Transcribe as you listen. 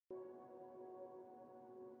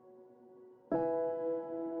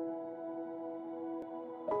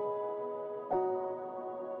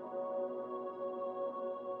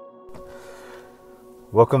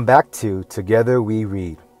Welcome back to Together We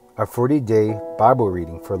Read, our 40-day Bible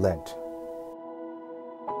reading for Lent.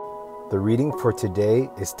 The reading for today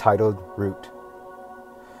is titled Root.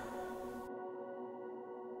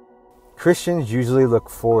 Christians usually look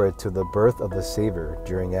forward to the birth of the Savior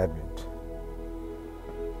during Advent.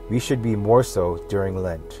 We should be more so during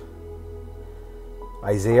Lent.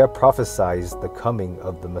 Isaiah prophesies the coming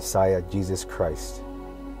of the Messiah, Jesus Christ.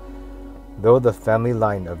 Though the family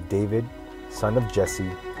line of David, son of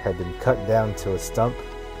Jesse, had been cut down to a stump,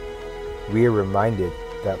 we are reminded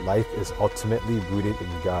that life is ultimately rooted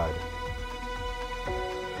in God.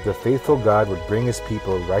 The faithful God would bring his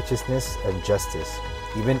people righteousness and justice,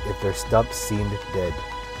 even if their stump seemed dead.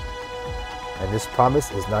 And this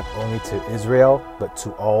promise is not only to Israel, but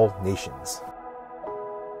to all nations.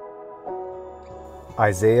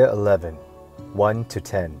 Isaiah 11,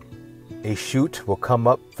 1-10. A shoot will come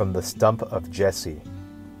up from the stump of Jesse.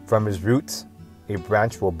 From his roots, a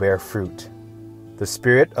branch will bear fruit. The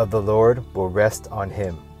Spirit of the Lord will rest on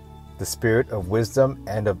him, the Spirit of wisdom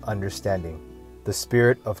and of understanding, the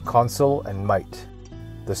Spirit of counsel and might,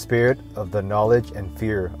 the Spirit of the knowledge and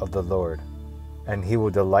fear of the Lord. And he will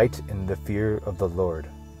delight in the fear of the Lord.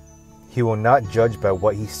 He will not judge by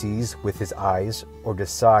what he sees with his eyes, or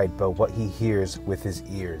decide by what he hears with his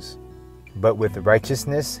ears. But with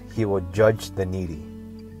righteousness he will judge the needy.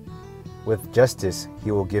 With justice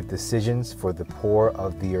he will give decisions for the poor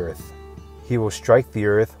of the earth. He will strike the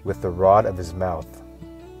earth with the rod of his mouth.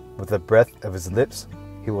 With the breath of his lips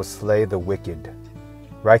he will slay the wicked.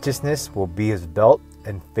 Righteousness will be his belt,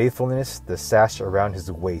 and faithfulness the sash around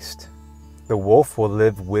his waist. The wolf will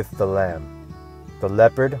live with the lamb. The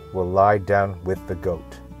leopard will lie down with the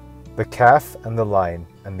goat. The calf and the lion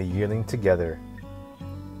and the yearling together,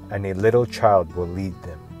 and a little child will lead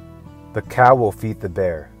them. The cow will feed the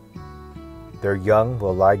bear. Their young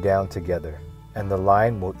will lie down together, and the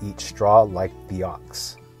lion will eat straw like the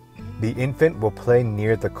ox. The infant will play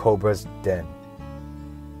near the cobra's den,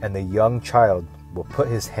 and the young child will put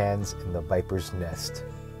his hands in the viper's nest.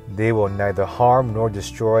 They will neither harm nor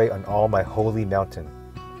destroy on all my holy mountain,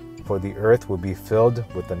 for the earth will be filled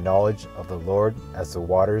with the knowledge of the Lord as the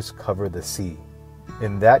waters cover the sea.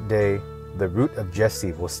 In that day, the root of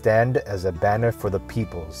Jesse will stand as a banner for the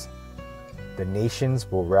peoples. The nations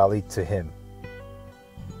will rally to him,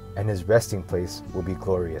 and his resting place will be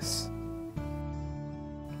glorious.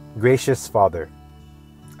 Gracious Father,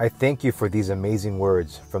 I thank you for these amazing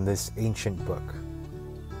words from this ancient book.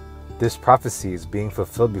 This prophecy is being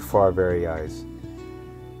fulfilled before our very eyes.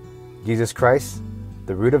 Jesus Christ,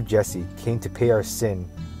 the root of Jesse, came to pay our sin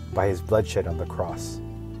by his bloodshed on the cross,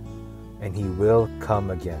 and he will come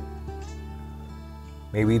again.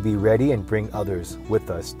 May we be ready and bring others with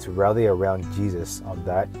us to rally around Jesus on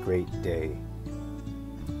that great day.